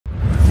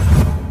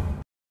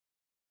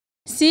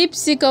सिप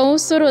सिकौं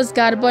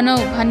स्वरोजगार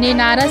बनौं भन्ने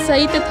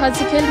नारासहित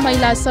थचीखेल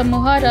महिला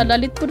समूह र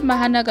ललितपुर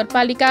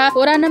महानगरपालिका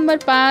वडा नम्बर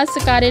 5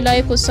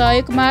 कार्यालयको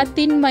सहयोगमा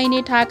 3 महिने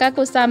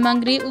ढाकाको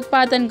सामग्री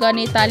उत्पादन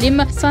गर्ने तालिम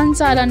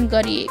सञ्चालन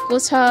गरिएको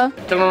छ।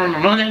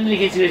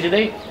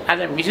 आज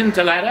मिसन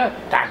चलाएर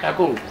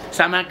ढाकाको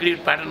सामग्री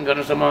उत्पादन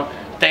गर्नसम्म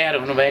तयार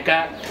हुनुभएका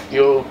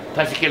यो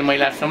थचीखेल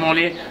महिला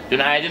समूहले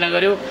जुन आयोजना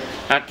गर्यो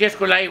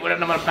त्यसको लागि वडा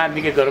नम्बर 5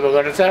 निकै गर्व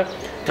गर्दछ।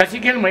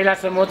 थचीखेल महिला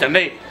समूह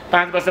झन्डै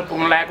 5 वर्ष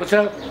पुग्न लागेको छ।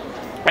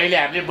 अहिले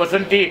हामीले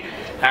बसन्ती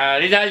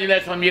रिजालजीलाई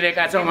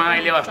सम्झिरहेका छौँ। उहाँ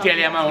अहिले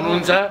अस्ट्रेलियामा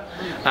हुनुहुन्छ।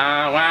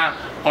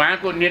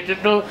 उहाँको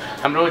नेतृत्व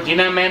हाम्रो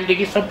जिना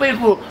म्यामदेखि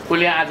सबैको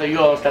उसले आज यो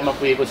अवस्थामा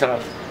पुगेको छ।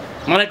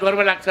 मलाई गर्व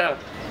लाग्छ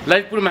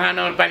ललितपुर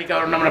महानगरपालिका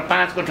वडा नम्बर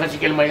 5 को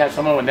थचीखेल महिला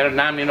समूह भनेर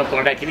नाम लिनु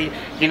पर्दाखेरि,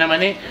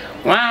 किनभने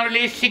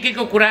उहाँहरूले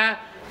सिकेको कुरा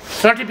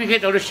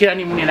सर्टिफिकेटहरू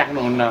सिरानी मुनि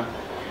राख्नुहुन्न।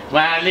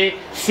 उहाँहरूले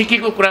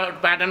सिकेको कुरा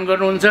उत्पादन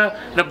गर्नुहुन्छ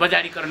र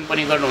बजारीकरण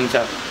पनि गर्नुहुन्छ।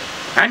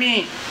 हामी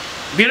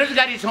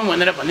बेरोजगारी छौँ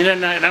भनेर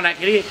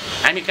भनिरहँदाखेरि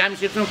हामी काम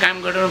सिक्छौँ, काम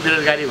गरेर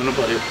बेरोजगारी हुनु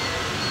पर्यो।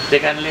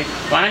 त्यही कारणले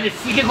उहाँले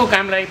सिकेको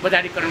कामलाई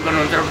बजारीकरण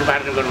गर्नुहुन्छ र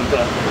उत्पादन गर्नुहुन्छ।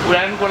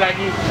 उदाहरणको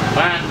लागि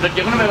उहाँ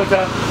देख्नु भएको छ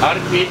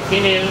हर्पिक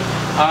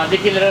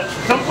फिनेलदेखि लिएर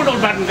सम्पूर्ण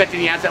उत्पादनका चिज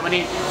यहाँ छ भने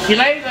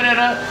सिलाइ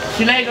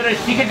गरेर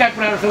सिकेका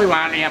कुराहरू सबै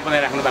उहाँले यहाँ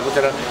बनाइराख्नु भएको छ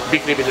र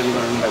बिक्री वितरण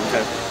गर्नुभएको छ।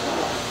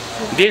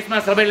 देशमा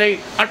सबैलाई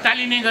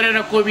अट्टालिने गरेर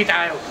कोभिड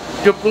आयो।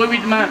 त्यो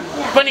कोभिडमा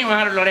पनि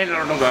उहाँहरू लडाइँ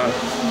लड्नुभयो।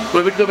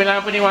 कोभिडको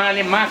बेलामा पनि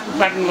उहाँले मास्क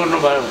उत्पादन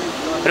गर्नुभयो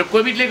र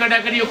कोभिडले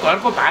गर्दाखेरि यो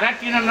घरको भाडा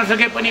तिर्न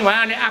नसके पनि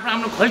उहाँले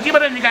आफ्नो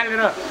खर्चीबाट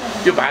निकालेर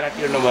त्यो भाडा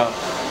तिर्नुभयो।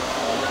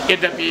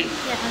 यद्यपि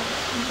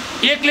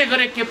एकले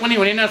गरे के पनि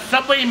हुँदैन,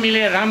 सबै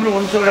मिले राम्रो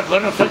हुन्छ र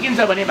गर्न सकिन्छ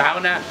भन्ने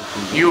भावना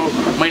यो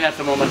महिला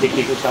समूहमा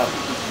देखिएको छ।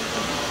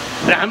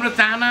 र हाम्रो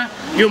चाहना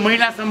यो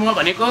महिला समूह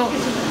भनेको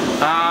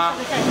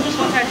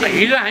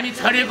हिजो हामी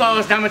छरिएको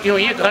अवस्थामा थियौँ।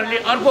 एक घरले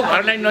अर्को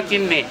घरलाई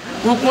नचिन्ने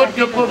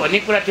त्यो को भन्ने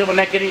कुरा थियो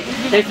भन्दाखेरि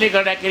यसले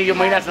गर्दाखेरि यो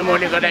महिला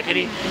समूहले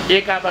गर्दाखेरि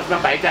एक आपसमा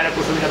भाइचाराको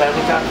सुविधा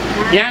भएको छ।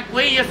 यहाँ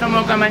कोही यो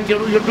समूहका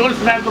मान्छेहरू यो टोल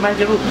सुधारको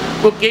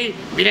मान्छेहरूको केही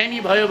बिरामी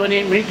भयो भने,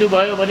 मृत्यु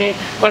भयो भने,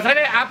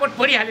 कसैलाई आपद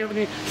परिहाल्यो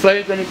भने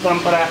सहयोग गर्ने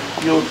परम्परा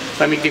यो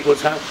समितिको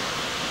छ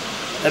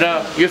र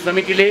यो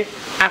समितिले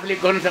आफूले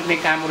गर्न सक्ने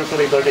कामहरू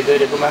सबै गर्दै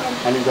गइरहेकोमा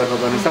हामी गर्व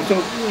गर्न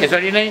सक्छौँ।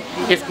 यसरी नै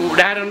यसको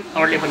उदाहरण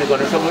अरूले पनि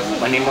गर्न सकोस्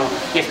भन्ने म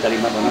यस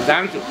घडीमा भन्न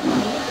चाहन्छु।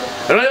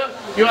 र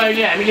यो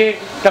अहिले हामीले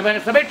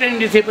तपाईँलाई सबै ट्रेनिङ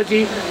दिइसकेपछि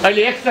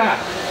अहिले एक्स्ट्रा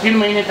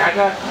 3 महिने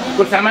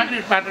ढाकाको सामग्री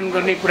उत्पादन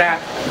गर्ने कुरा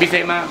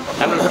विषयमा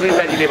हाम्रो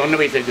सुनिताजीले भन्नु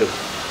भइसक्यो।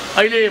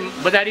 अहिले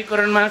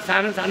बजारीकरणमा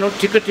सानो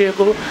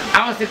ठिकको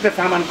आवश्यकता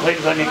सामान खरिद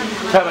गर्ने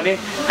छ भने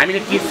हामीले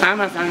ती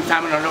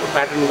सामानहरू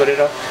उत्पादन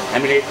गरेर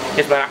हामीले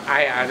यसबाट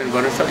आय आर्जन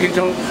गर्न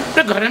सकिन्छौँ र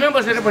घरमै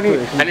बसेर पनि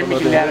हामी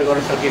मिसिन ल्याएर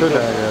गर्न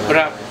सकिन्छौँ र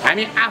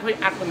हामी आफै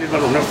आत्मनिर्भर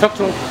हुन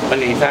सक्छौँ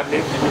भन्ने हिसाबले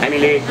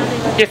हामीले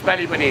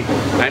यसपालि पनि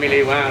हामीले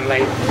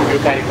उहाँहरूलाई यो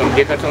कार्यक्रम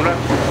दिएका छौँ र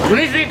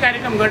जुनैसुकै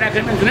कार्यक्रम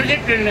गर्दाखेरि जुनैसुकै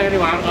ट्रेनिङ गरी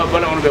उहाँहरू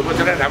बोलाउनु भएको छ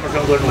र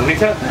राम्रोसँग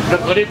गर्नुहुनेछ र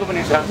गरेको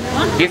पनि छ।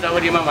 यस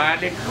अवधिमा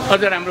उहाँहरूले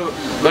अझ राम्रो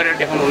गरेर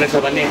देखाउनु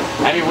भन्ने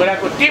हामी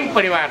वडाको टिम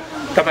परिवार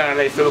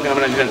तपाईँहरूलाई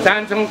शुभकामना दिन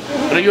चाहन्छौँ।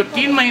 र यो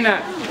 3 महिना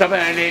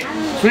तपाईँहरूले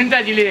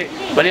सुनिताजीले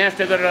भने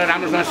जस्तो गरेर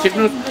राम्रोसँग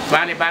सिक्नुहोस्।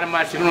 उहाँले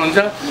बारम्बार सिक्नुहुन्छ।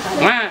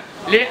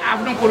 उहाँले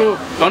आफ्नो कुरो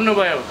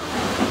भन्नुभयो।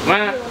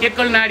 उहाँ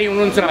एकल नारी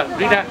हुनुहुन्छ,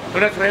 2टा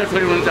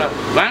छोरी हुनुहुन्छ।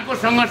 उहाँको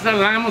सङ्घर्ष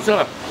लामो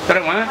छ तर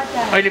उहाँ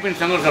अहिले पनि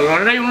सङ्घर्ष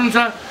लड्दै हुनुहुन्छ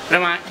र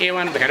उहाँ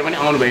A1 भएर पनि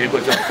आउनु भएको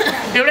छ।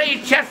 एउटा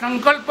इच्छा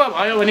सङ्कल्प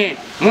भयो भने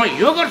म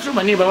यो गर्छु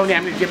भन्ने भयो भने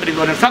हामीले जे पनि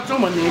गर्न सक्छौँ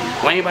भन्ने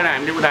वहीँबाट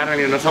हामीले उदाहरण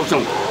लिन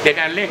सक्छौँ। त्यही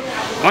कारणले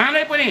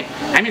उहाँलाई पनि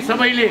हामी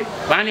सबैले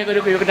उहाँले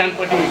गरेको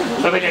योगदानप्रति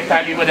सबैले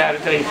ताली बजाएर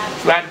चाहिँ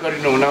स्वागत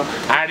गरिनु हुन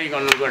हार्दिक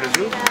अनुरोध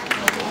गर्दछु।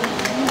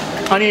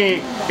 अनि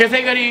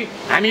त्यसै गरी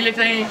हामीले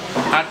चाहिँ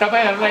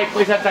तपाईँहरूलाई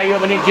पैसा चाहियो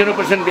भने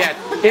 0% ब्याज,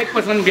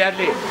 1%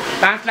 ब्याजले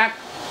 5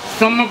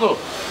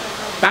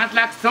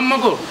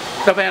 लाखसम्मको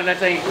तपाईँहरूलाई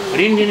चाहिँ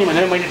ऋण दिने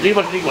भनेर मैले 2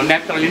 वर्षदेखि भन्दा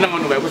तर लिन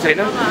आउनुभएको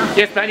छैन।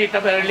 यसपालि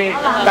तपाईँहरूले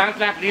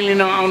 5 लाख ऋण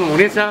लिन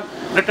आउनुहुनेछ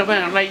र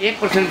तपाईँहरूलाई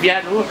 1%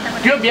 ब्याज हो।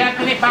 त्यो ब्याज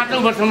पनि 5औँ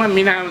वर्षमा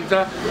मिना हुन्छ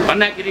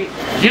भन्दाखेरि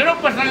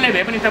 0%ले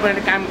भए पनि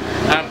तपाईँहरूले काम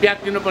ब्याज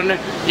दिनुपर्ने।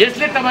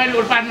 यसले तपाईँहरूले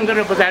उत्पादन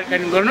गरेर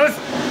बजारीकरण गर्नुहोस्,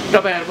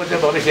 तपाईँहरूको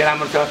चाहिँ भविष्य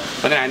राम्रो छ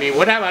भनेर हामी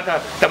वडाबाट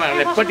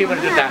तपाईँहरूलाई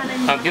प्रतिबद्धता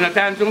दिन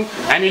चाहन्छौँ।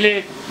 हामीले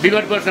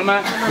विगत वर्षमा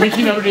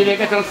मिसिनहरू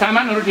दिइरहेका छौँ,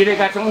 सामानहरू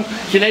दिइरहेका छौँ।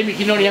 सिलाइ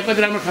मिसिनहरू यहाँ कति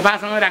राम्रो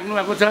सफासँग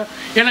राख्नुभएको छ,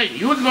 यसलाई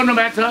युज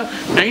गर्नुभएको छ,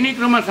 दैनिक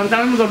रूपमा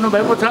सञ्चालन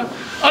गर्नुभएको छ।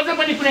 अझ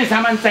पनि कुनै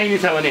सामान चाहिने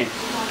छ भने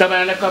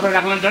तपाईँहरूलाई कपडा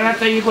राख्न जग्गा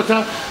चाहिएको छ,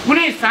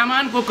 कुनै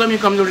सामानको कमी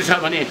कमजोरी छ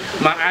भने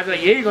म आज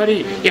यही गरी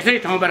यसै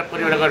ठाउँबाट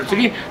परिवर्तन गर्छु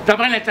कि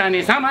तपाईँलाई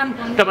चाहिने सामान,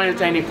 तपाईँलाई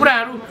चाहिने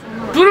कुराहरू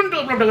तुरुन्त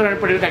उपलब्ध गराउने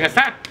प्रतिबद्धताका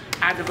साथ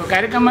आजको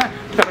कार्यक्रममा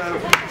तपाईँहरू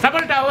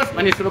सफलता होस्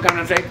भन्ने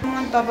शुभकामना सहित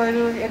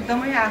तपाईँहरू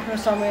एकदमै आफ्नो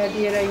समय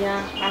दिएर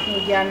यहाँ आफ्नो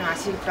ज्ञान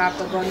हासिल प्राप्त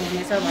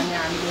गर्नुहुनेछ भन्ने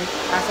हामीले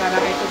आशा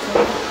राखेको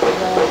छौँ।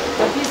 र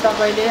जति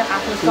तपाईँले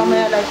आफ्नो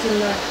समयलाई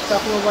चिन्न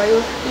सक्नुभयो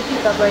त्यति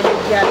तपाईँले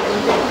ज्ञान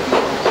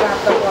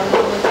प्राप्त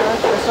गर्नुहुनेछ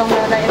र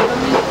समयलाई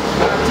एकदमै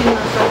चिन्न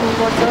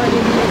सक्नुपर्छ।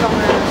 यदि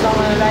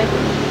समयलाई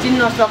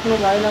चिन्न सक्नु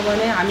भएन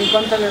भने हामी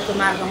गन्तव्यको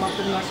मार्गमा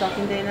पुग्न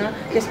सकिँदैन।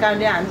 त्यस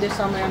कारणले हामीले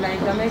समयलाई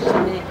एकदमै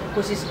चिन्ने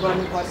कोसिस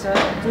गर्नुपर्छ।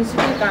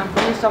 जुनसुकै काम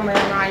पनि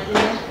समयमा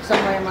आइपुग्ने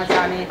समयमा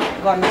जाने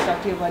गर्न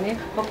सक्यो भने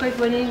पक्कै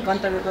पनि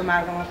गन्तव्यको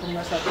मार्गमा पुग्न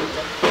सकिन्छ।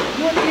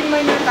 यो 3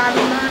 महिना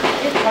तालिममा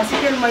एक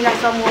खसिखेल महिला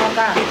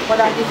समूहका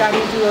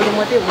पदाधिकारीज्यूहरू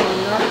मात्रै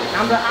हुनुहुन्न,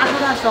 हाम्रो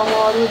 8वटा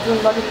समूहहरू जुन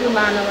ललितपुर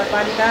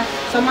महानगरपालिका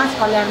समाज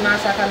कल्याण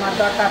महाशाखामा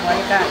दर्ता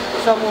भएका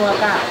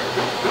समूहका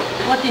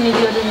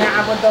प्रतिनिधिहरू यहाँ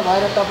आबद्ध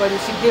भएर तपाईँहरू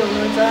सिक्दै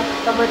हुनुहुन्छ।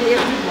 तपाईँले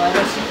एकजुट भएर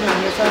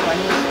सिक्नुहुनेछ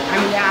भन्ने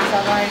हामीले आशा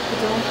राखेको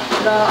छौँ।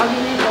 र अघि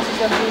नै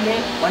प्रशिक्षकज्यूले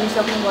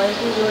भनिसक्नु भयो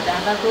कि यो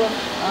ढाकाको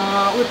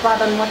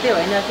उत्पादन मात्रै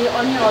होइन कि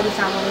अन्य अरू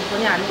सामग्री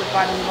पनि हामी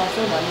उत्पादन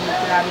गर्छौँ भन्ने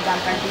कुराहरू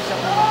जानकारी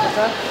दिइसक्नु भएको छ।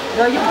 र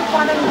यो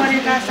उत्पादन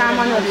गरेका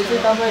सामानहरू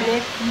चाहिँ तपाईँले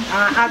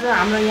आज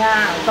हाम्रो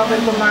यहाँ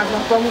तपाईँको माझमा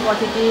प्रमुख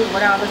अतिथि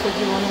वडा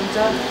अध्यक्षज्यू हुनुहुन्छ।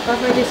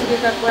 तपाईँले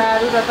सिकेका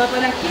कुराहरू र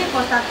तपाईँलाई के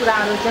कस्ता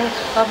कुराहरू चाहिँ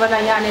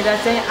तपाईँलाई यहाँनिर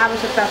चाहिँ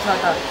आवश्यकता छ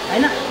त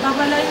होइन,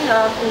 तपाईँलाई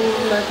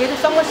के अरे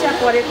समस्या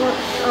परेको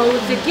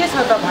चाहिँ के छ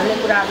त भन्ने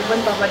कुराहरू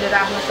पनि तपाईँले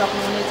राख्न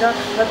सक्नुहुनेछ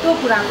र त्यो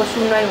कुराको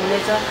सुनवाई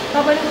हुनेछ।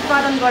 तपाईँले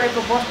उत्पादन गरेको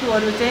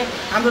वस्तुहरू चाहिँ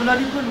हाम्रो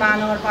ललितपुर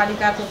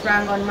महानगरपालिकाको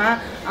प्राङ्गणमा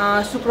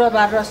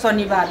शुक्रबार र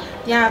शनिबार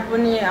त्यहाँ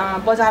पनि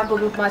बजारको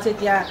रूपमा चाहिँ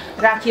त्यहाँ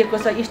राखिएको छ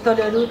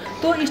स्थलहरू।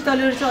 त्यो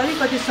स्थलहरू चाहिँ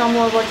अलिकति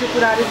समूहगत चाहिँ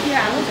कुराहरू के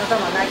आएको छ त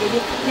भन्दाखेरि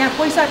त्यहाँ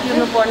पैसा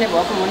तिर्नुपर्ने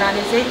भएको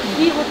हुनाले चाहिँ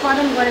यी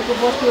उत्पादन गरेको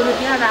वस्तुहरू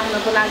त्यहाँ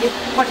राख्नको लागि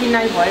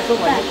कठिनाइ भएको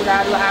भन्ने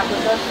कुराहरू आएको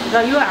छ। र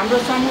यो हाम्रो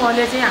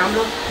समूहले चाहिँ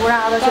हाम्रो वडा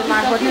अध्यक्ष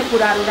मार्फत नै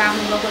कुराहरू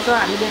राख्नुभएको छ।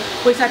 हामीले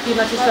पैसा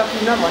तिर्न चाहिँ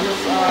सकिन्न भन्ने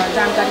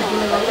जानकारी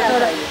दिनुभएको छ।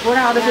 र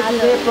वडा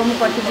अध्यक्षज्यूले प्रमुख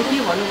अतिथि के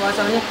भन्नुभएको छ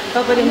भने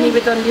तपाईँले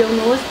निवेदन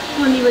ल्याउनुहोस्,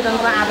 त्यो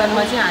निवेदनको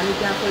आधारमा चाहिँ हामी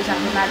त्यहाँ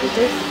पैसाको लागि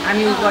चाहिँ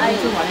हामी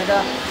गरिदिन्छौँ भनेर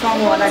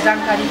समूहलाई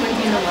जानकारी पनि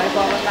दिनुभएको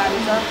अवस्थाहरू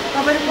छ।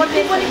 तपाईँले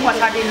कतै पनि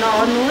पछाडि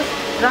नहर्नुहोस्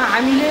र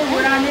हामीले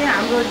वडाले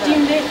हाम्रो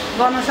टिमले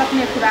गर्न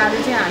सक्ने कुराहरू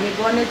चाहिँ हामी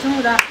गर्नेछौँ।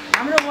 र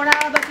हाम्रो वडा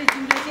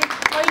अध्यक्षज्यूले चाहिँ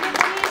कहिले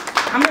पनि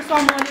हाम्रो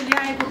समूहले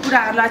ल्याएको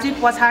कुराहरूलाई चाहिँ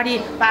पछाडि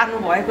पार्नु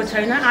भएको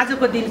छैन।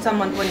 आजको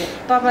दिनसम्म पनि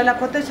तपाईँलाई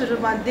प्रत्यक्ष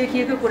रूपमा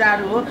देखिएको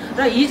कुराहरू हो। र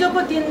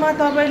हिजोको दिनमा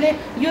तपाईँले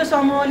यो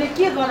समूहले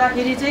के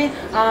गर्दाखेरि चाहिँ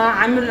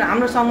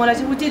हाम्रो समूहलाई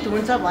चाहिँ उचित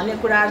हुन्छ भन्ने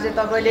कुराहरू चाहिँ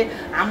तपाईँले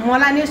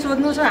मलाई नै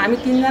सोध्नु छ। हामी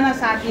 3 जना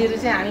साथीहरू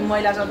चाहिँ हामी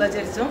महिला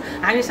सदस्यहरू छौँ।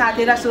 हामी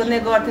साथीलाई सोध्ने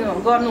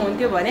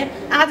गर्नुहुन्थ्यो भने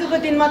आजको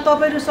दिनमा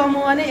तपाईँहरू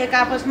समूह नै एक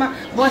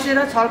आपसमा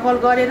बसेर छलफल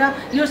गरेर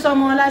यो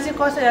समूहलाई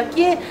चाहिँ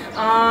के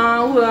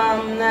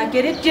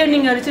अरे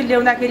ट्रेनिङहरू चाहिँ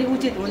ल्याउँदाखेरि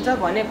उचित हुन्छ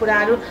भन्ने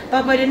कुराहरू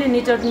तपाईँले नै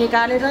निचोड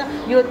निकालेर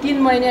यो 3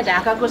 महिने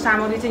ढाकाको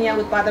सामग्री चाहिँ यहाँ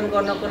उत्पादन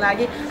गर्नको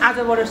लागि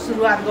आजबाट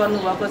सुरुवात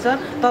गर्नुभएको छ।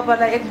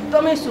 तपाईँलाई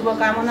एकदमै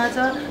शुभकामना छ।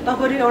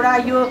 तपाईँहरू एउटा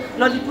यो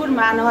ललितपुर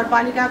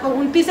महानगरपालिकाको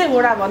 29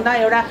 वडाभन्दा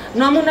एउटा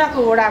नमुनाको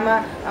वडामा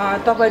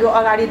तपाईँहरू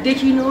अगाडि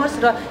देखिनुहोस्।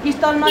 र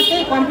स्थलमा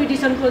चाहिँ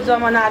कम्पिटिसनको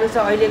जमानाहरू छ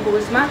अहिलेको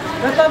उसमा।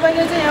 र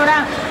तपाईँले चाहिँ एउटा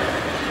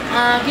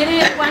के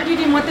अरे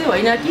क्वान्टिटी मात्रै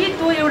होइन कि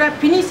त्यो एउटा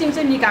फिनिसिङ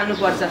चाहिँ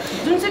निकाल्नुपर्छ।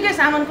 जुनसुकै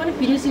सामान पनि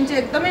फिनिसिङ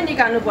चाहिँ एकदमै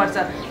निकाल्नुपर्छ।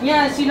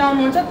 यहाँ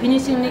सिलाउनुहुन्छ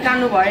फिनिसिङ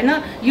निकाल्नु भएन,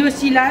 यो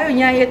सिलायो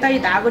यहाँ यतै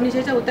धागो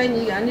निस्केछ उतै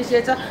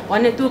निस्केछ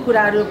भन्ने त्यो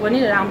कुराहरू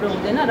पनि राम्रो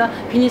हुँदैन। र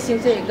फिनिसिङ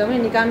चाहिँ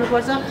एकदमै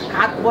निकाल्नुपर्छ।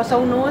 हात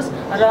बसाउनुहोस्।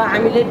 र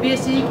हामीले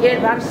बेसिक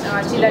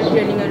एडभान्स सिलाइ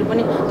ट्रेनिङहरू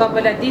पनि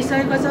तपाईँलाई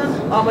दिइसकेको छ।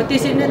 अब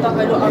त्यसरी नै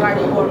तपाईँहरू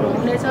अगाडि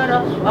बढ्नुहुनेछ र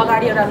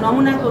अगाडि एउटा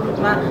नमुनाको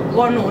रूपमा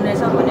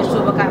बढ्नुहुनेछ भन्ने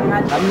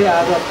शुभकामना। हामीले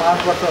आज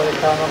 5 वर्ष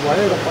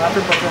भयो र 5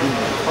 वर्ष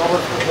 6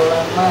 वर्षको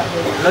दौरानमा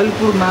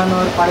ललितपुर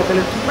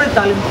महानगरपालिकाले थुप्रै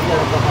तालिम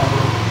दिएर बनायो।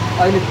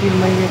 अहिले 3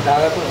 महिने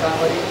ढाकाको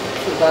सामग्री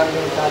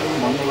उत्पादन तालिम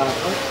भन्नुभएको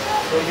छ।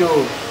 र यो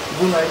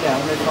जुन अहिले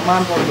हामीले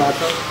सम्मान पाउनु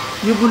भएको छ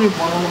यो पनि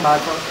बनाउनु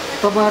भएको छ।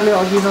 तपाईँहरूले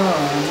अघि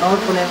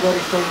नगरपालिका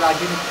स्थल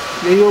राखिन्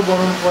यो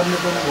बनाउनु पर्ने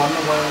पनि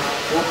भन्नुभयो,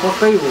 हो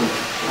पक्कै हो।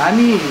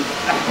 हामी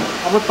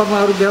अब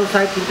तपाईँहरू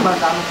व्यावसायिक रूपमा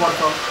जानुपर्छ।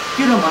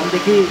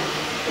 किनभनेदेखि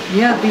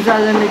यहाँ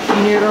 2-4जनाले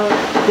किनेर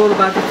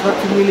टोलबाटी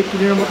छरछिमेकीले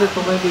किनेर मात्रै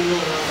तपाईँको यो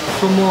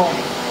समूह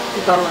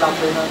उतारो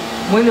लाग्दैन।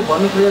 मैले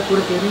भन्नु खोजेको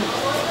कुरो के भने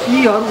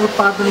यीहरू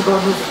उत्पादन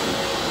गर्नु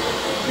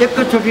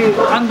एकैचोटि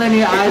आम्दानी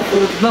आएको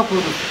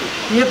नपुग्नु।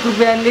 1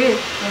 रुपियाँले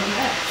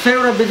 100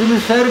 वटा बेच्नु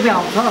 100 रुपियाँ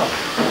आउँछ।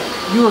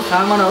 यो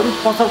सामानहरू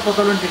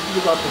पसलमा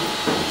डिस्ट्रिब्युट गर्छु।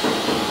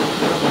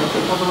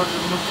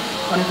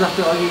 अनि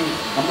जस्तै अघि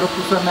हाम्रो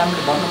पुष्प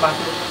म्यामले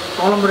भन्नुभएको थियो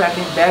कलम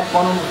राख्ने ब्याग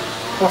बनाउनु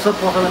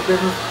पसलमा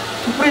बेच्नु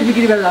थुप्रै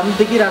बिक्री भएर हामी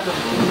देखिरहेको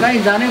छौँ।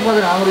 कहीँ जानै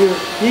पर्दैन। हाम्रो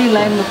यही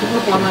लाइनमा थुप्रो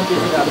पलमा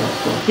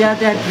बेचिरहेको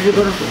त्यहाँ भिडियो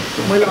गर्नु।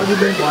 मैले अघि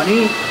पनि भने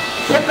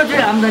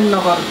एकैचोटि आम्दानी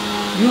नगर्नु।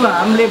 यो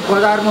हामीले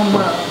बजारमा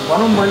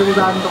भनौँ, मैले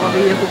उदाहरण तपाईँले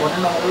यस्तो भन्नु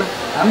नगर्नु।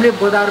 हामीले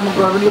बजारमा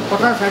गयो भने यो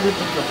 50-60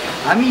 पुग्छ।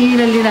 हामी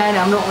यहीँनिर लिन आयो भने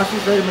हाम्रो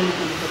 80-100 रुपियाँले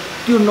पुग्छ।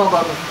 त्यो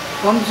नगर्नु।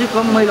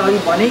 कमसेकम मैले अघि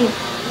भने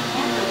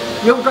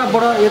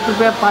एउटाबाट 1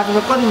 रुपियाँ 5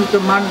 रुपियाँ कति हुन्छ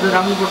मान्नु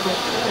राख्नुपर्छ।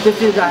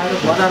 त्यसरी राखेर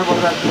बजार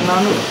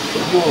गुनाउनु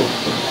यो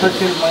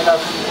सचेत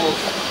महिलाको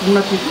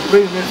उन्नति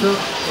थुप्रै हुनेछ।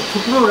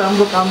 थुप्रो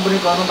राम्रो काम पनि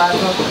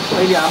गर्नुभएको छ।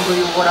 अहिले हाम्रो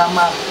यो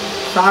वडामा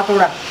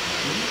 7वटा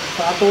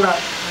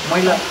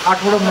महिला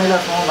 8वटा महिला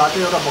समूह भएको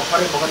थियो, एउटा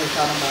भर्खरै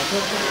स्थापना भएको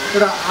छ।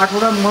 तर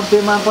 8वटा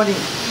मध्येमा पनि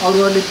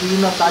अरूहरूले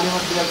विभिन्न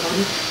तालिमहरू दिएका छन्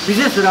भने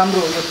विशेष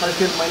राम्रो यो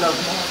थर्सकेल महिला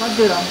समूह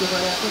असाध्यै राम्रो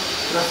गरेको छ।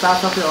 र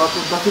साथसाथै अर्को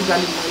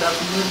दक्षिणकालीन महिला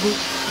समूहको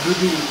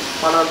दुधी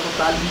पालनको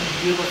तालिम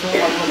दिएको छ।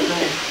 अर्को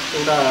चाहिँ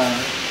एउटा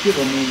के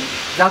भन्ने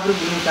जागरुक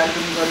दिने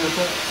कार्यक्रम गरेको छ।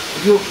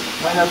 यो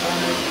महिला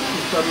समूहले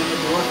स्तरले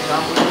बहुत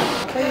राम्रो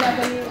पहिला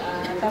पनि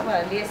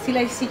तपाईहरुले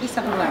सिलाइ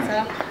सिकिसक्नु भएको छ,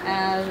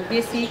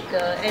 बेसिक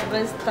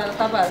एडभान्स। तर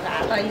तपाईहरुको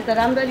हात अहिले त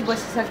राम्ररी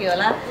बसिसक्यो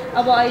होला।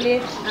 अब अहिले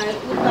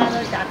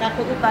उत्पादन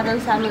ढाकाको उत्पादन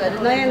सामग्रीहरू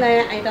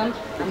नयाँ आइटम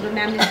हाम्रो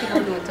म्यामले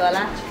सिकाउनुहुन्छ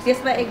होला।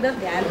 त्यसमा एकदम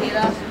ध्यान दिएर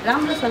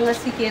राम्रोसँग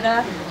सिकेर,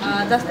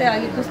 जस्तै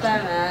अघि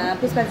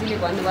पुष्पाजीले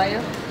भन्नुभयो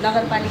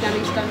नगरपालिकामा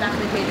स्टल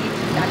राख्दाखेरि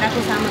ढाकाको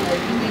सामानहरू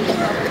बिग्रिनु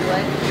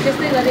भन्नुभयो।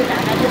 त्यस्तै गरी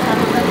ढाकाको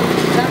सामानहरू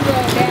राम्रो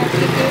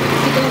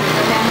सिकाउनुहुन्छ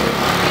म्यामले।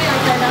 त्यही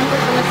अनुसार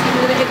राम्रोसँग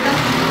सिकेर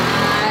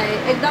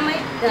एकदमै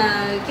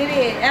के अरे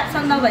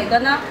एब्सेन्ट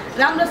नभइकन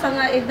राम्रोसँग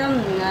एकदम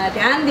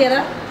ध्यान दिएर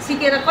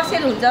सिकेर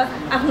कसरी हुन्छ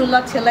आफ्नो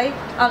लक्ष्यलाई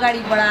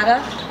अगाडि बढाएर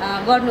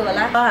गर्नु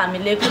होला।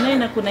 हामीले कुनै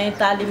न कुनै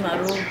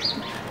तालिमहरू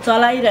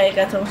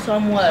चलाइरहेका छौँ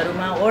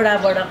समूहहरूमा,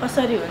 वडाबाट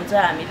कसरी हुन्छ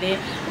हामीले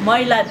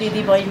महिला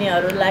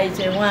दिदीबहिनीहरूलाई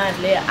चाहिँ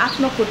उहाँहरूले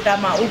आफ्नो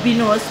खुट्टामा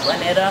उभिनुहोस्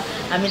भनेर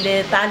हामीले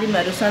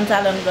तालिमहरू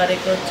सञ्चालन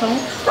गरेको छौँ।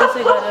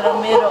 त्यसै गरेर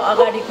मेरो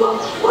अगाडिको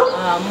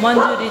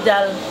मन्जुरी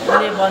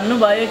जालले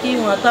भन्नुभयो कि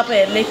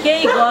तपाईँहरूले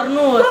केही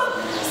गर्नुहोस्,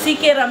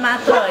 सिकेर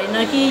मात्र होइन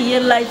कि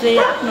यसलाई चाहिँ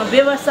आफ्नो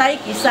व्यावसायिक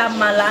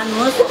हिसाबमा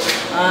लानुहोस्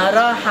र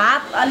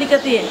हात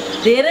अलिकति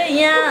धेरै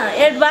यहाँ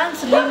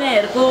एडभान्स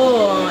लिनेहरूको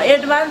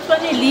एडभान्स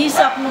पनि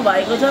लिइसक्नु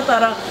भएको छ।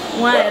 तर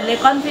उहाँहरूले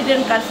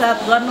कन्फिडेन्टका साथ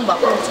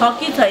गर्नुभएको छ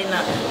कि छैन,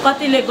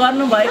 कतिले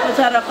गर्नुभएको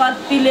छ र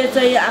कतिले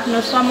चाहिँ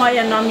आफ्नो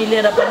समय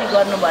नमिलेर पनि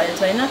गर्नुभएको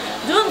छैन।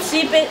 जुन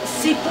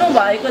सिक्नु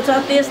भएको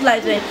छ त्यसलाई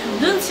चाहिँ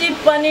जुन सिप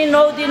पनि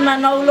 9 दिनमा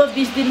 9 लो,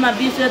 20 दिनमा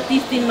 20 र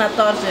 30 दिनमा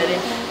तर्छ अरे,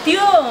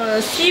 त्यो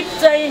सिप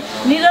चाहिँ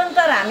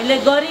निरन्तर हामीले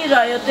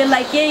गरिरह्यो,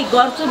 त्यसलाई केही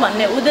गर्छु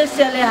भन्ने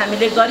उद्देश्यले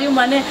हामीले गऱ्यौँ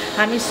भने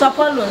हामी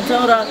सफल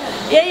हुन्छौँ। र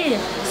यही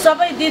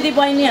सबै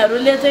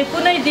दिदीबहिनीहरूले चाहिँ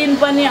कुनै दिन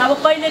पनि अब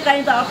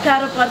कहिलेकाहीँ त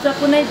अप्ठ्यारो पर्छ,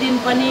 कुनै दिन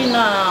पनि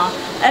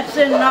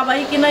एब्सेन्ट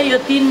नभइकन यो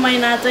 3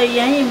 महिना चाहिँ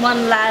यहीँ मन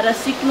लाएर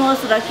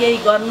सिक्नुहोस् र केही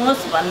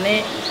गर्नुहोस् भन्ने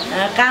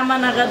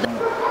कामना गर्दै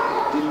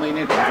 3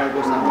 महिने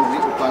ढाकाको सामग्री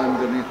उत्पादन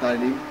गर्ने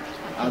तालिम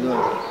आज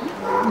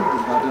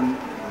उद्घाटन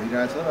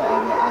भइरहेछ र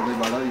अब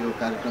आजबाट यो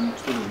कार्यक्रम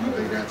सुरु हुन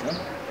गइरहेछ।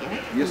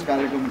 यस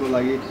कार्यक्रमको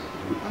लागि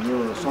हाम्रो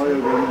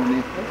सहयोग गर्नुहुने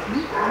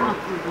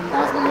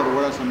 5 नम्बर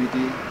वडा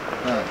समिति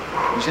र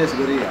विशेष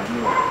गरी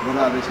हाम्रो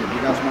वडा अध्यक्ष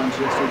विकासमान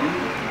श्रेष्ठजी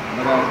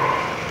लगायत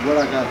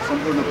वडाका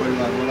सम्पूर्ण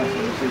परिवार वडा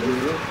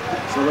सदस्यज्यूहरू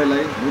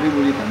सबैलाई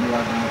मुरी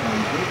धन्यवाद दिन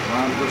चाहन्छु।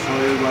 उहाँहरूको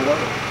सहयोगबाट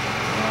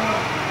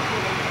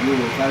यो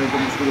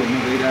कार्यक्रम सुरु हुन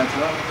गइरहेछ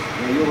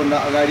र योभन्दा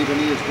अगाडि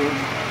पनि यस्तो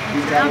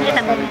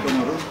 3-4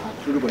 कार्यक्रमहरू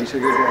सुरु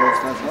भइसकेको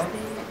अवस्था छ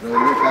र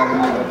यो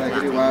कारणले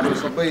गर्दाखेरि उहाँहरू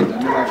सबै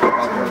धन्यवादका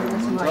पात्रहरू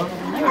हुनुहुन्छ।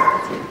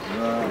 र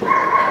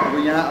अब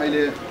यहाँ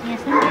अहिले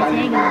यो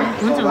तालिममा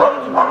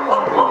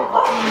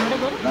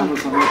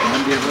राम्रोसँग ध्यान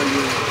दिएर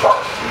यो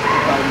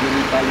उत्पादन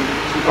गर्ने तालिम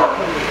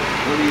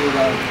सिकेर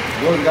एउटा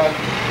रोजगार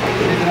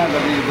सृजना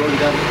गर्ने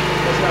रोजगार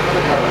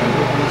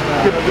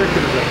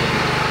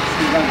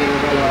सृजना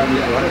गरेर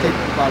उहाँहरूले आर्थिक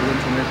उपार्जन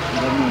समेत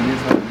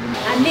गर्नुहुनेछ।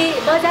 हामीले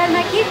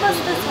बजारमा के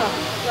कस्तो छ,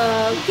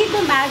 के को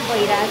माग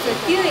भइरहेछ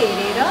त्यो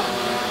हेरेर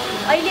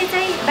अहिले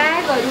चाहिँ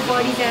ब्यागहरू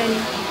बढी जाने,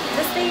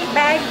 जस्तै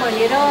ब्याग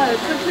भनेर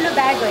ठुल्ठुलो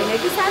ब्याग होइन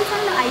कि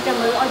सानो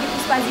आइटमहरू अघि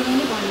पुष्पाजीले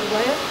नि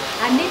भन्नुभयो।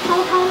 हामीले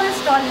ठाउँमा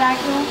स्टल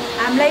राख्यौँ,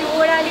 हामीलाई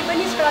ओडाले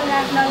पनि स्टल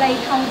राख्नलाई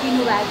ठाउँ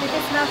दिनुभएको थियो।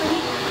 त्यसमा पनि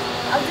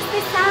अब जस्तै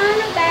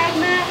सानो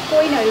ब्यागमा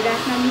कोइनहरू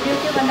राख्न मिल्यो,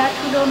 त्योभन्दा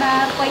ठुलोमा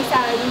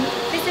पैसाहरू,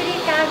 त्यसरी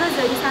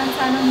कागजहरू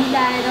सानो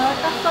मिलाएर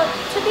टक्क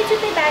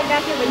छुट्टै ब्याग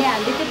राख्यो भने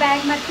हामीले त्यो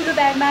ब्यागमा ठुलो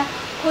ब्यागमा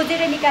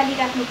खोजेर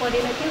निकालिराख्नु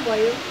परेन, त्यो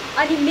भयो।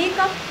 अनि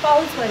मेकअप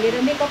पाउच भनेर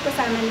मेकअपको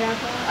सामान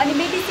राख्यौँ, अनि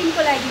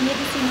मेडिसिनको लागि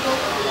मेडिसिनको,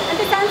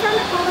 अन्त सानो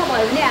ठाउँमा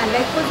भयो भने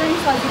हामीलाई खोज्न नि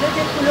सजिलो,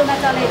 त्यो ठुलोमा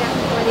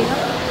चलाइराख्नु परेन।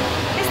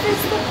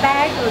 त्यस्तो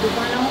ब्यागहरू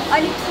बनाऊँ,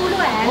 अनि ठुलो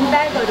ह्यान्ड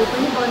ब्यागहरू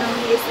पनि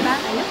बनाउने यसमा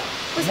होइन।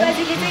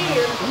 पुष्पाजीले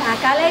चाहिँ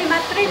ढाकालाई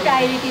मात्रै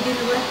प्रायोरिटी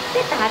दिनुभयो,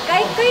 त्यो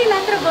ढाकाकै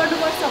मात्र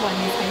गर्नुपर्छ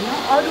भन्ने छैन,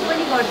 अरू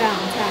पनि गर्दा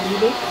हुन्छ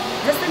हामीले।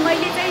 जस्तै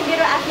मैले चाहिँ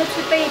मेरो आफ्नो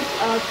छुट्टै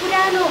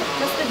पुरानो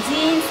जस्तो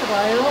जिन्स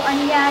भयो,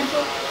 अनि यहाँको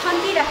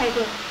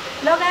खन्तिराखेको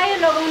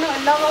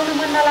लगाउन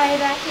मन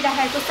नलागेर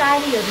राखिराखेको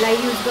साडीहरूलाई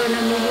युज गर्न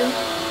मिल्यो।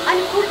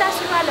 अनि कुर्ता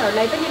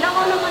सुरुवालहरूलाई पनि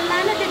लगाउन मन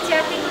लागेन, त्यो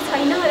च्यातेको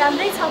छैन,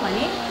 राम्रै छ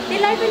भने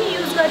त्यसलाई पनि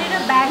युज गरेर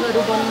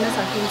ब्यागहरू बनाउन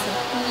सकिन्छ।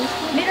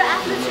 मेरो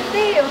आफ्नो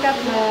छुट्टै एउटा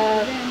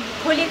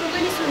खोलेको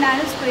पनि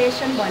सुनानुस्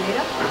क्रिएसन भनेर,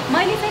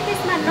 मैले चाहिँ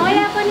त्यसमा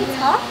नयाँ पनि छ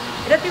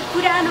र त्यो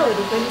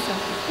पुरानोहरू पनि छ।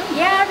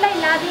 यहाँहरूलाई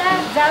लाग्ला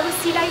जाडो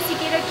सिलाइ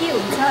सिकेर के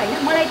हुन्छ होइन,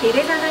 मलाई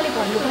धेरैजनाले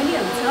भन्नु पनि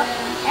हुन्छ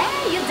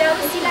यो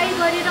जाडो सिलाइ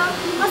गरेर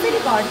कसरी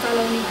घर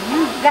चलाउने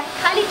होइन,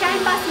 खालि टाइम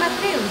पास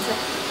मात्रै हुन्छ,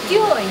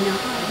 त्यो होइन।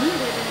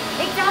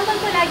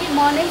 एक्जाम्पलको लागि म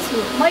नै छु,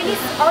 मैले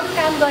अरू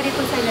काम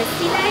गरेको छैन,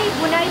 सिलाइ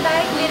बुनाइ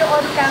बाहेक मेरो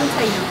अरू काम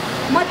छैन।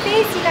 म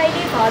त्यही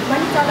सिलाइले घर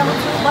पनि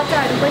चलाउँछु,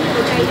 बच्चाहरू पनि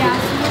हुर्काइरहेको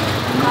छु,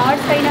 घर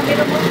छैन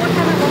मेरो, म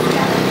कोठामा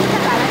बसिरहेको छु,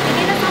 भाडा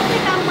तिरेर सबै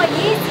काम म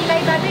यही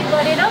सिलाइबाटै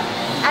गरेर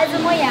आज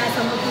म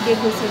यहाँसम्म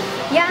पुगेको छु।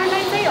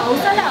 यहाँलाई चाहिँ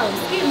हौसला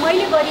होस् कि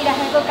मैले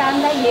गरिराखेको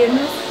कामलाई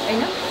हेर्नुहोस्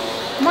होइन,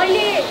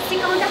 मैले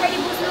सिकाउँदाखेरि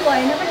बुझ्नु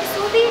भएन भने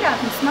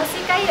सोधिराख्नुहोस्, म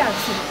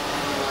सिकाइराख्छु।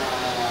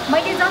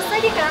 मैले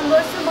जसरी काम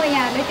गर्छु म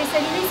यहाँलाई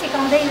त्यसरी नै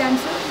सिकाउँदै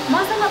जान्छु।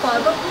 मसँग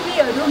भएको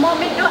खुबीहरू म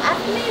मेरो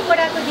आफ्नै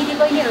वडाको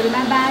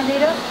दिदीबहिनीहरूमा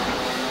बाँडेर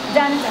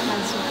जान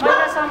चाहन्छु।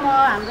 पहिला समूह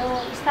हाम्रो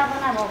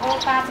स्थापना भएको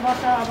 5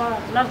 वर्ष अब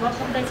लगभग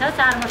पुग्दैछ,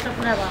 4 वर्ष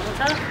पुरा भएको छ।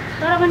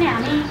 तर पनि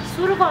हामी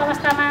सुरुको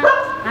अवस्थामा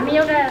हामी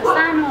एउटा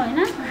सानो होइन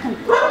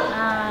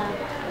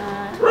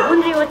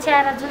गुन्द्री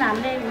ओछ्याएर जुन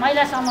हामीले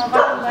महिला समूह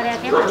गठन गरेका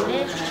थियौँ, हामीले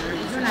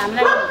जुन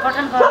हामीलाई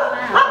गठन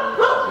गर्नमा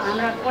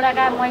हाम्रा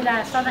वडाका महिला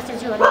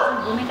सदस्यज्यूहरूले जुन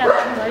भूमिका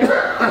गर्नुभयो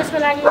त्यसको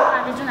लागि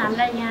उहाँहरूले जुन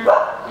हामीलाई यहाँ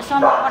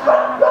समूह गठन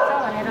गर्नुपर्छ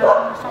भनेर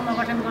समूह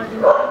गठन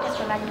गरिदिनु भयो,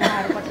 त्यसको लागि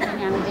उहाँहरूप्रति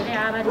पनि हामी धेरै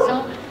आभारी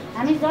छौँ।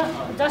 हामी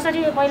जसरी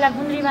पहिला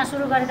गुन्द्रीमा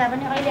सुरु गरे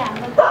तापनि अहिले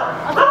हाम्रो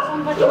अचल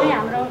सम्पत्ति नै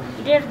हाम्रो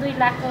 1.5-2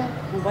 लाखको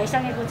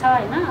भइसकेको छ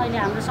होइन। अहिले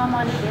हाम्रो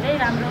समूहले धेरै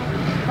राम्रो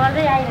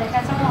गर्दै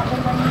आइरहेका छौँ। अझै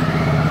पनि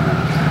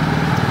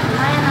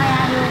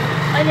नयाँ यो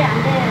अहिले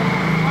हामीले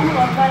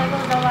अनुभव गरेको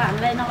जब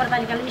हामीलाई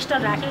नगरपालिकाले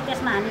स्टल राख्यो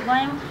त्यसमा हामी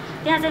गयौँ,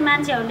 त्यहाँ चाहिँ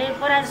मान्छेहरूले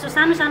प्रायः जस्तो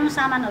सानो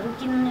सामानहरू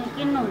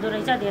किन्नु हुँदो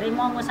रहेछ, धेरै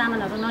महँगो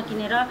सामानहरू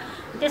नकिनेर।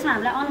 त्यसमा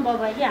हामीलाई अनुभव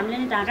भयो कि हामीले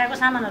नि ढाकाको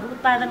सामानहरू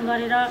उत्पादन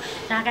गरेर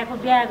ढाकाको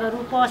ब्यागहरू,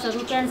 पर्सहरू,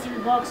 पेन्सिल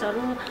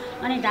बक्सहरू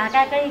अनि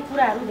ढाकाकै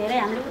कुराहरू धेरै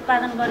हामीले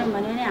उत्पादन गऱ्यौँ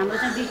भने हाम्रो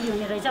चाहिँ बिक्री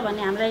हुने रहेछ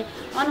भन्ने हामीलाई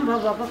अनुभव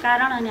भएको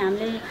कारण अनि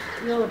हामीले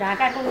यो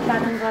ढाकाको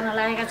उत्पादन गर्न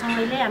लागेका छौँ।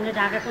 अहिले हामीले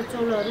ढाकाको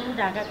चोलोहरू,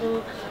 ढाकाको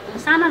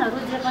सामानहरू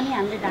जे पनि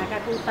हामीले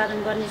ढाकाको उत्पादन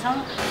गर्नेछौँ।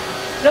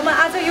 र म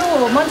आज यो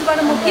मञ्चबाट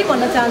म के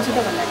भन्न चाहन्छु त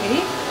भन्दाखेरि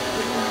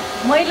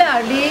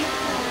महिलाहरूले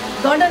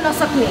गर्न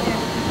नसक्ने,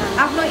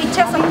 आफ्नो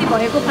इच्छा शक्ति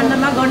भएको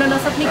खण्डमा गर्न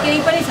नसक्ने केही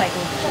पनि छैन।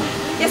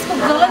 यसको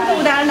ज्वलन्त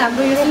उदाहरण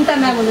हाम्रो यो सुन्ता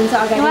म्याम हुनुहुन्छ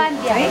अगाडि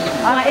है।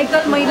 उहाँ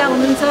एकदल महिला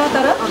हुनुहुन्छ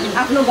तर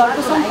आफ्नो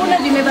घरको सम्पूर्ण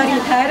जिम्मेवारी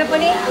उठाएर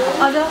पनि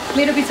अझ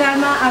मेरो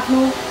विचारमा आफ्नो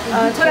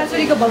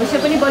छोराछोरीको भविष्य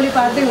पनि बलि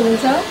पार्दै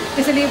हुनुहुन्छ।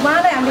 त्यसैले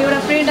उहाँलाई हामीले एउटा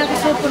प्रेरणाको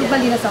स्रोतको रूपमा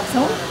लिन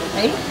सक्छौँ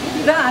है।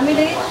 र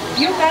हामीले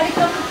यो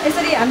कार्यक्रम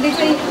यसरी हामीले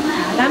चाहिँ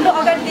हाम्रो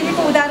अगाडि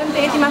देखेको उदाहरण त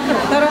यति मात्र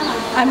हो, तर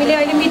हामीले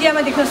अहिले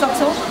मिडियामा देख्न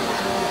सक्छौँ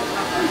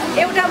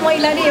एउटी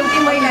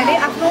महिलाले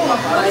आफ्नो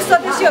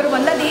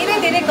सदस्यहरूभन्दा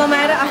धेरै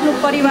कमाएर आफ्नो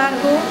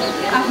परिवारको,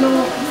 आफ्नो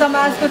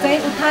समाजको चाहिँ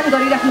उत्थान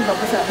गरिराख्नु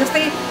भएको छ।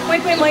 जस्तै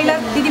कोही महिला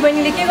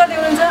दिदीबहिनीले के गर्दै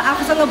हुनुहुन्छ,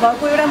 आफूसँग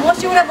भएको एउटा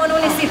मस्यौरा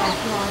बनाउने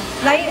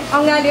सिपलाई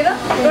अँगालेर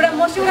एउटा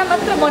मस्यौरा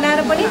मात्र बनाएर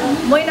पनि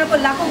महिनाको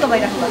लाखौँ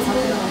कमाइराख्नु भएको छ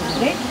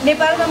है।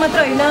 नेपालमा मात्र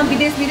होइन,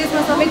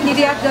 विदेशमा समेत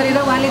निर्यात गरेर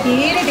उहाँले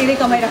धेरै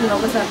कमाइराख्नु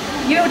भएको छ।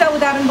 यो एउटा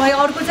उदाहरण भयो।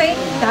 अर्को चाहिँ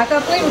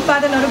ढाकाकै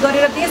उत्पादनहरू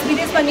गरेर देश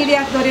विदेशमा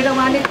निर्यात गरेर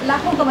उहाँले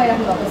लाखौँ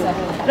कमाइराख्नु भएको छ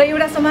र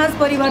एउटा समाज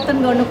परिवर्तन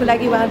गर्नुको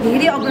लागि उहाँ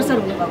धेरै अग्रसर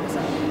हुनुभएको छ।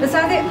 र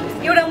साथै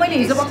एउटा मैले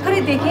हिजो भर्खरै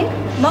देखेँ,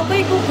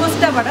 मकैको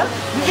खोस्टाबाट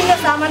विभिन्न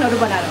सामानहरू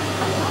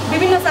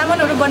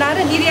बनाएर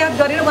निर्यात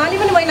गरेर उहाँले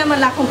पनि महिनामा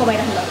लाखौँ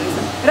कमाइराख्नु भएको छ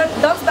र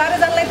 10-12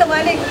 जनालाई त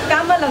उहाँले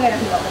काममा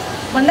लगाइराख्नु भएको छ।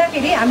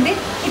 भन्दाखेरि हामीले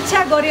इच्छा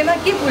गरेन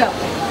के पुरा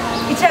हुन्छ,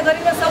 इच्छा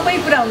गरेर सबै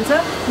कुरा हुन्छ।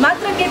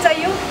 मात्र के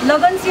चाहियो,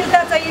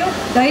 लगनशीलता चाहियो,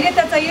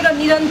 धैर्यता चाहियो र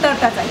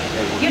निरन्तरता चाहियो।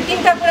 यो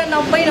 3टा कुरा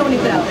नहुने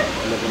कुरा हो।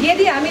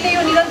 यदि हामीले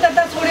यो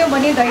निरन्तरता छोड्यौँ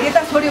भने,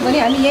 धैर्यता छोड्यौँ भने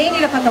हामी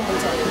यहीँनिर खत्तम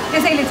हुन्छ।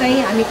 त्यसैले चाहिँ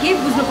हामी के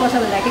बुझ्नुपर्छ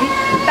भन्दाखेरि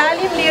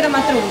तालिम लिएर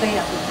मात्र हुँदैन।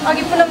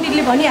 अघि पुनम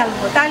दिदीले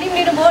भनिहाल्नुभयो, तालिम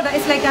लिनुभयो र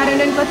यसलाई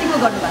कार्यान्वयन कतिको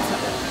गर्नुभएको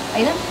छ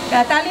होइन।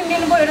 तालिम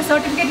लिनुभयो, एउटा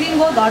सर्टिफिकेट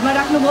लिनुभयो, घरमा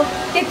राख्नुभयो,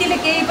 त्यतिले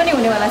केही पनि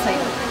हुनेवाला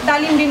छैन।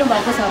 तालिम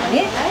लिनुभएको छ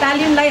भने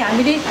तालिमलाई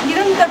हामीले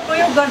निरन्तर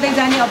प्रयोग गर्दै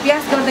जाने,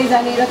 अभ्यास गर्दै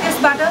जाने र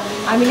त्यसबाट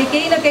हामीले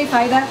केही न केही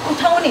फाइदा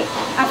उठाउने,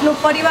 आफ्नो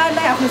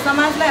परिवारलाई, आफ्नो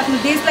समाजलाई, आफ्नो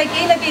देशलाई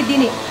केही न केही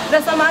दिने र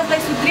समाजलाई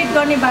सुदृढ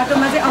गर्ने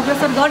बाटोमा चाहिँ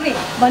अग्रसर गर्ने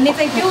भन्ने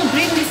चाहिँ त्यो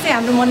दृढ निश्चय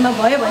हाम्रो मनमा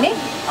भयो भने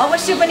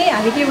अवश्य पनि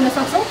हामी के हुन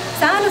सक्छौँ,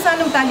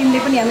 सानो तालिमले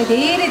पनि हामी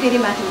धेरै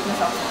माथि उठ्न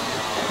सक्छौँ।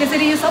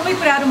 त्यसरी यो सबै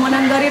कुराहरू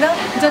मनन गरेर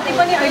जति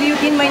पनि अहिले यो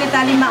 3 महिना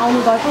तालिममा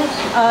आउनुभएको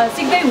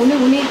सिक्दै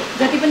हुने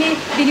जति पनि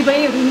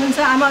दिदीबहिनीहरू हुनुहुन्छ,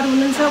 आमाहरू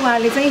हुनुहुन्छ,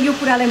 उहाँहरूले चाहिँ यो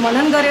कुरालाई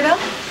मनन गरेर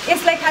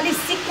यसलाई खालि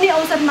सिक्ने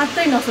अवसर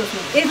मात्रै नसोच्नु,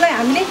 यसलाई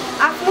हामीले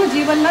आफ्नो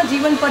जीवनमा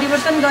जीवन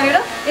परिवर्तन गरेर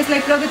यसलाई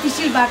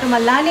प्रगतिशील बाटोमा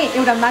लाने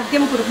एउटा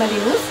माध्यमको रूपमा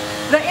लिनुहोस्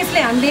र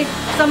यसले हामीले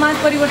समाज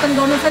परिवर्तन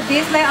गर्नु छ,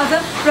 देशलाई अझ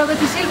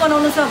प्रगतिशील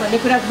बनाउनु छ भन्ने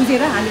कुरा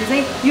बुझेर हामीले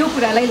चाहिँ यो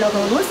कुरालाई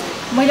लगाउनुहोस्।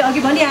 मैले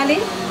अघि भनिहालेँ,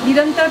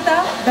 निरन्तरता,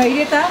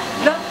 धैर्यता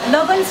र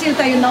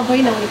लगनशीलता यो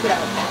नहुने कुरा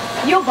हो।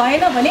 यो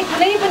भएन भने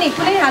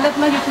कुनै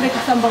हालतमा यो कुरा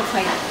सम्भव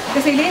छैन।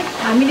 त्यसैले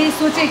हामीले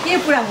सोचे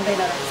के पुरा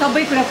हुँदैन,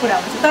 सबै कुरा पुरा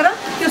हुन्छ। तर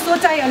त्यो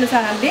सोचाइ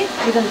अनुसार हामीले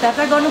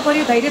निरन्तरता गर्नु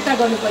पर्यो, धैर्यता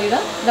गर्नु पर्यो र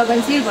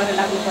लगनशील भएर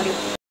लाग्नु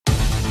पर्यो।